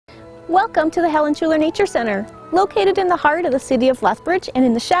Welcome to the Helen Schuler Nature Center. Located in the heart of the city of Lethbridge and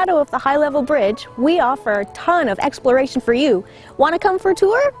in the shadow of the high-level bridge, we offer a ton of exploration for you. Want to come for a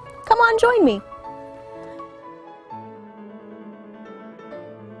tour? Come on, join me.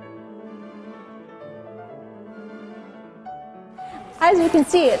 As you can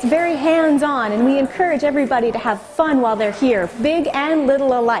see, it's very hands-on, and we encourage everybody to have fun while they're here, big and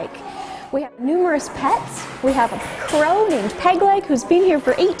little alike. We have numerous pets. We have a crow named Pegleg who's been here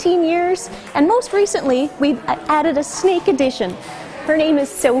for 18 years, and most recently we've added a snake addition. Her name is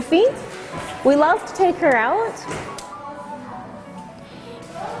Sophie. We love to take her out.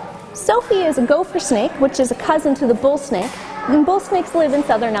 Sophie is a gopher snake, which is a cousin to the bull snake, and bull snakes live in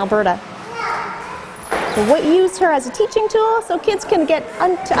southern Alberta. So we use her as a teaching tool so kids can get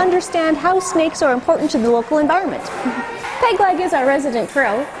to understand how snakes are important to the local environment. Pegleg is our resident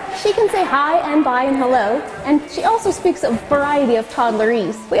crow. She can say hi and bye and hello, and she also speaks a variety of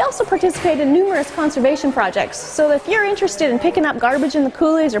toddlerese. We also participate in numerous conservation projects, so if you're interested in picking up garbage in the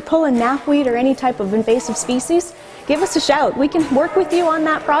coulees or pulling knapweed or any type of invasive species, give us a shout. We can work with you on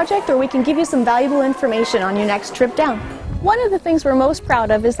that project, or we can give you some valuable information on your next trip down. One of the things we're most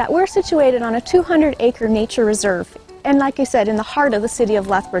proud of is that we're situated on a 200-acre nature reserve, and like I said, in the heart of the city of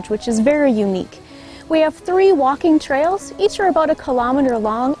Lethbridge, which is very unique. We have 3 walking trails, each are about 1 kilometer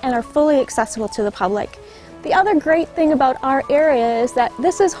long and are fully accessible to the public. The other great thing about our area is that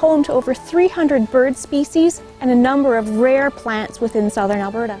this is home to over 300 bird species and a number of rare plants within southern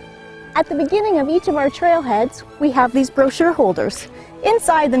Alberta. At the beginning of each of our trailheads, we have these brochure holders.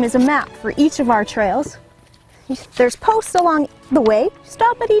 Inside them is a map for each of our trails. There's posts along the way.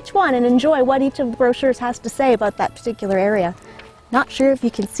 Stop at each one and enjoy what each of the brochures has to say about that particular area. Not sure if you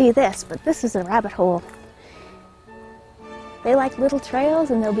can see this, but this is a rabbit hole. They like little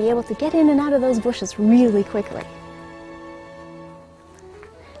trails, and they'll be able to get in and out of those bushes really quickly.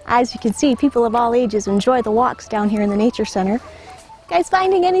 As you can see, people of all ages enjoy the walks down here in the Nature Center. Guys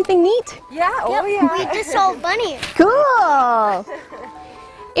finding anything neat? Yeah, oh yeah. We just saw a bunny. Cool!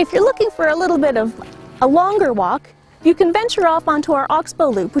 If you're looking for a little bit of a longer walk, you can venture off onto our Oxbow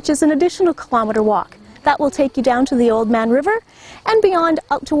Loop, which is an additional kilometer walk. That will take you down to the Old Man River and beyond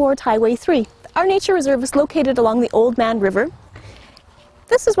out towards Highway 3. Our nature reserve is located along the Old Man River.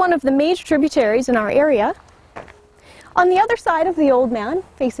 This is one of the major tributaries in our area. On the other side of the Old Man,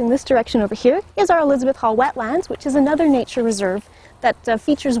 facing this direction over here, is our Elizabeth Hall Wetlands, which is another nature reserve that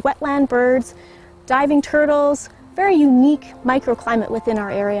features wetland birds, diving turtles, very unique microclimate within our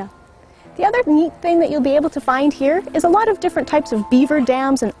area. The other neat thing that you'll be able to find here is a lot of different types of beaver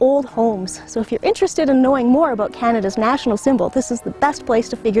dams and old homes. So if you're interested in knowing more about Canada's national symbol, this is the best place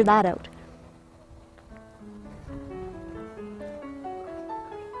to figure that out.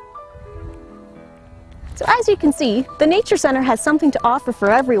 So as you can see, the Nature Center has something to offer for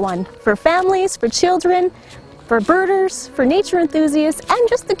everyone, for families, for children, for birders, for nature enthusiasts, and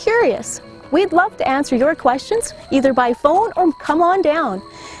just the curious. We'd love to answer your questions, either by phone or come on down.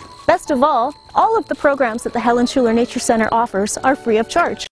 Best of all of the programs that the Helen Schuler Nature Center offers are free of charge.